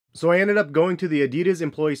So I ended up going to the Adidas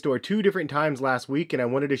employee store 2 different times last week, and I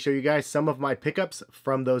wanted to show you guys some of my pickups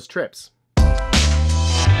from those trips.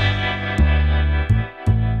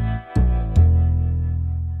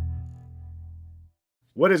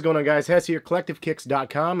 What is going on, guys? Hess here,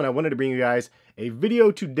 CollectiveKicks.com, and I wanted to bring you guys a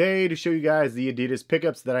video today to show you guys the Adidas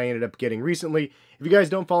pickups that I ended up getting recently. If you guys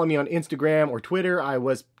don't follow me on Instagram or Twitter, I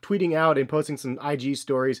was tweeting out and posting some IG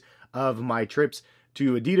stories of my trips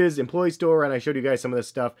to Adidas employee store, and I showed you guys some of the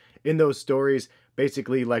stuff in those stories,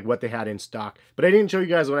 basically like what they had in stock. But I didn't show you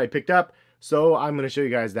guys what I picked up, so I'm going to show you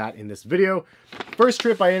guys that in this video. First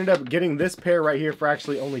trip, I ended up getting this pair right here for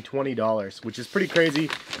actually only $20, which is pretty crazy.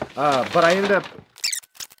 But I ended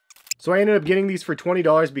up getting these for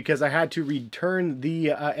 $20 because I had to return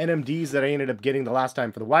the NMDs that I ended up getting the last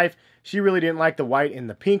time for the wife. She really didn't like the white and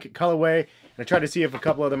the pink colorway, and I tried to see if a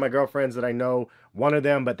couple of my girlfriends that I know wanted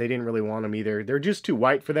them, but they didn't really want them either. They're just too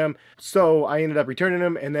white for them, so I ended up returning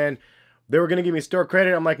them, and then they were going to give me store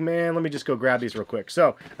credit. I'm like, man, let me just go grab these real quick.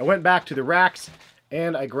 So I went back to the racks,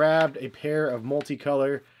 and I grabbed a pair of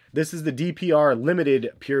multicolor. This is the DPR Limited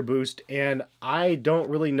Pure Boost, and I don't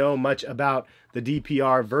really know much about the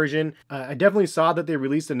DPR version. I definitely saw that they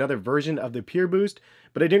released another version of the Pure Boost,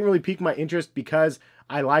 but it didn't really pique my interest because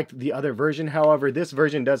I liked the other version. However, this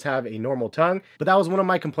version does have a normal tongue, but that was one of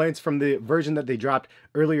my complaints from the version that they dropped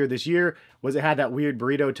earlier this year, was it had that weird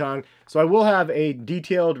burrito tongue. So I will have a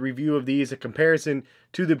detailed review of these, a comparison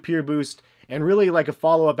to the Pure Boost, and really like a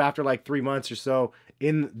follow-up after like 3 months or so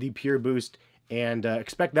in the Pure Boost. And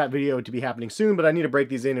expect that video to be happening soon, but I need to break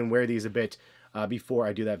these in and wear these a bit before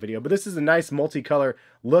I do that video. But this is a nice multicolor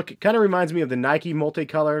look. It kind of reminds me of the Nike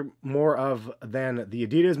multicolor more of than the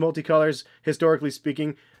Adidas multicolors, historically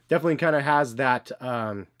speaking. Definitely kind of has that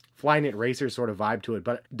Flyknit racer sort of vibe to it,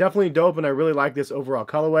 but definitely dope, and I really like this overall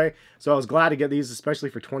colorway. So I was glad to get these,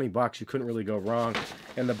 especially for 20 bucks. You couldn't really go wrong.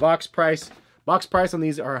 And the box price on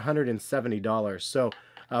these are $170. So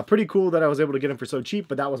pretty cool that I was able to get them for so cheap,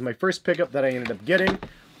 but that was my first pickup that I ended up getting.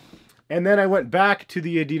 And then I went back to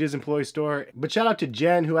the Adidas employee store. But shout out to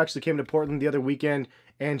Jen, who actually came to Portland the other weekend,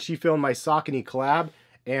 and she filmed my Saucony collab.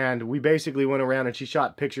 And we basically went around and she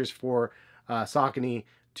shot pictures for Saucony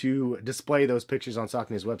to display those pictures on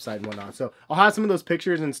Saucony's website and whatnot. So I'll have some of those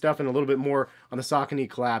pictures and stuff and a little bit more on the Saucony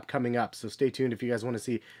collab coming up. So stay tuned if you guys want to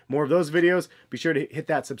see more of those videos. Be sure to hit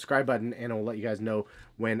that subscribe button, and I'll let you guys know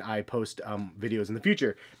when I post videos in the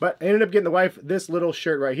future. But I ended up getting the wife this little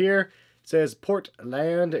shirt right here. It says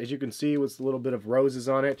Portland, as you can see, with a little bit of roses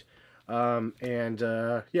on it. Yeah,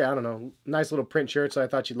 I don't know, nice little print shirt, so I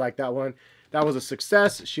thought she'd like that one. That was a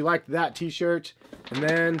success. She liked that t-shirt. And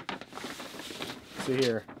then see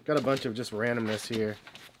here, got a bunch of just randomness here.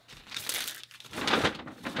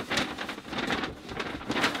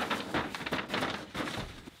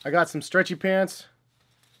 I got some stretchy pants.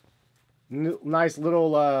 Nice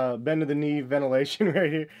little bend to the knee ventilation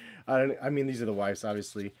right here. I mean, these are the wife's,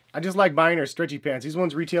 obviously. I just like buying her stretchy pants. These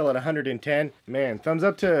ones retail at $110. Man, thumbs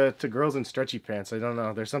up to girls in stretchy pants. I don't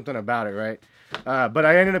know. There's something about it, right? But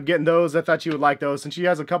I ended up getting those. I thought she would like those. Since she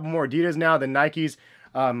has a couple more Adidas now than Nikes,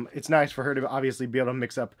 it's nice for her to obviously be able to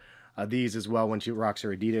mix up these as well when she rocks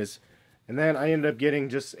her Adidas. And then I ended up getting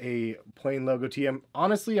just a plain logo tee.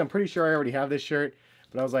 Honestly, I'm pretty sure I already have this shirt,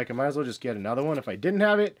 but I was like, I might as well just get another one if I didn't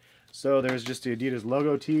have it. So there's just the Adidas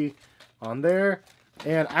logo tee on there.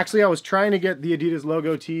 And actually, I was trying to get the Adidas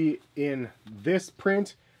logo tee in this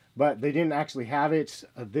print, but they didn't actually have it.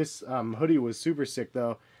 This hoodie was super sick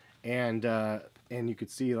though, and you could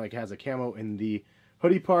see like it has a camo in the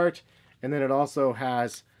hoodie part, and then it also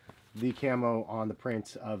has the camo on the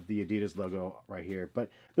print of the Adidas logo right here. But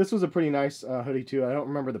this was a pretty nice hoodie too. I don't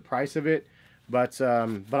remember the price of it, but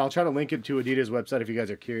I'll try to link it to Adidas website if you guys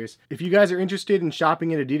are curious. If you guys are interested in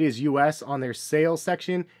shopping at Adidas US on their sales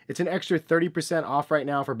section, it's an extra 30% off right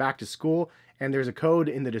now for back to school, and there's a code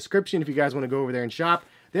in the description if you guys want to go over there and shop.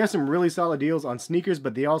 They have some really solid deals on sneakers,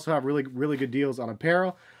 but they also have really good deals on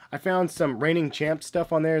apparel. I found some Reigning Champ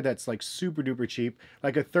stuff on there that's like super duper cheap,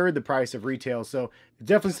 like a third the price of retail. So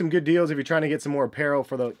definitely some good deals if you're trying to get some more apparel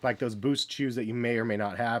for the like those Boost shoes that you may or may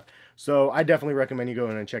not have. So I definitely recommend you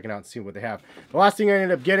going and checking out and seeing what they have. The last thing I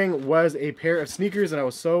ended up getting was a pair of sneakers, and I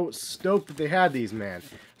was so stoked that they had these, man.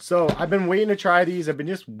 So I've been waiting to try these. I've been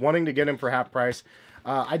just wanting to get them for half price.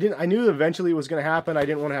 I knew eventually it was going to happen. I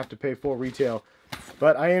didn't want to have to pay full retail,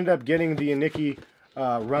 but I ended up getting the Nike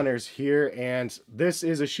runners here, and this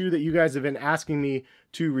is a shoe that you guys have been asking me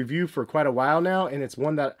to review for quite a while now, and it's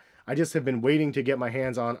one that I just have been waiting to get my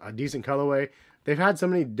hands on a decent colorway. They've had so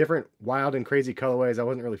many different wild and crazy colorways, I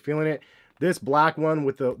wasn't really feeling it. This black one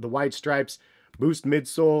with the white stripes, Boost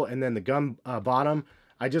midsole, and then the gum bottom,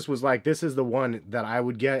 I just was like, this is the one that I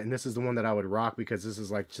would get, and this is the one that I would rock because this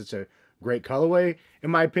is like such a great colorway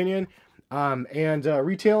in my opinion.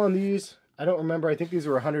 Retail on these, I don't remember. I think these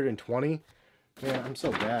were 120. Man, I'm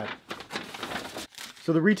so bad.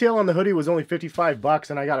 So the retail on the hoodie was only 55 bucks,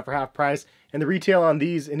 and I got it for half price. And the retail on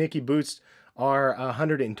these Iniki boots are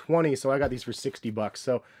 120, so I got these for 60 bucks.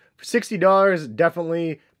 So for $60,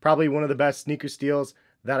 definitely probably one of the best sneaker steals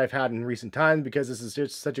that I've had in recent times, because this is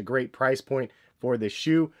just such a great price point for this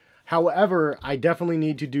shoe. However, I definitely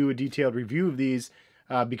need to do a detailed review of these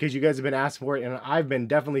because you guys have been asking for it, and I've been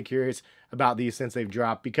definitely curious about these since they've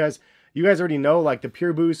dropped, because you guys already know, like the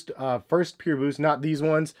Pure Boost, first Pure Boost, not these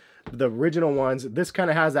ones, the original ones, this kind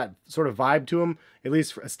of has that sort of vibe to them, at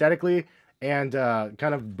least aesthetically and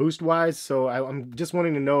kind of boost wise. So I'm just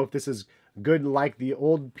wanting to know if this is good like the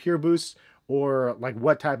old Pure Boost, or like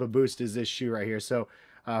what type of boost is this shoe right here. So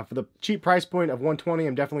for the cheap price point of 120,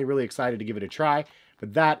 I'm definitely really excited to give it a try.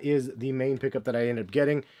 But that is the main pickup that I ended up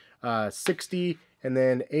getting. 60 and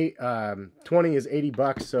then 20 is 80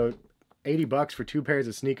 bucks. So 80 bucks for 2 pairs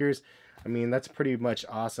of sneakers. I mean, that's pretty much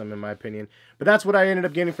awesome in my opinion. But that's what I ended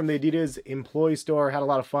up getting from the Adidas employee store. Had a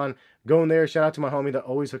lot of fun going there. Shout out to my homie that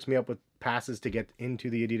always hooks me up with passes to get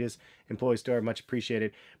into the Adidas employee store. Much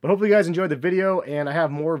appreciated. But hopefully you guys enjoyed the video, and I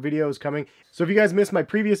have more videos coming. So if you guys missed my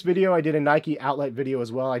previous video, I did a Nike outlet video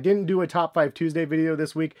as well. I didn't do a Top 5 Tuesday video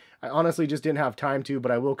this week. I honestly just didn't have time to,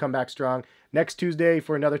 but I will come back strong next Tuesday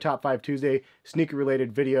for another Top 5 Tuesday sneaker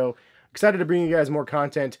related video. Excited to bring you guys more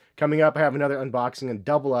content. Coming up, I have another unboxing and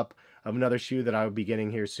double up of another shoe that I will be getting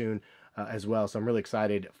here soon as well. So I'm really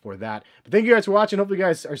excited for that. But thank you guys for watching. Hopefully you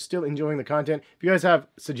guys are still enjoying the content. If you guys have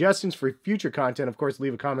suggestions for future content, of course,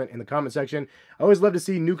 leave a comment in the comment section. I always love to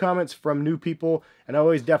see new comments from new people, and I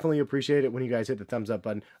always definitely appreciate it when you guys hit the thumbs up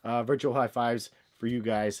button. Virtual high fives for you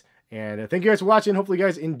guys. And thank you guys for watching. Hopefully you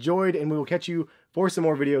guys enjoyed, and we will catch you for some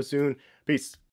more videos soon. Peace.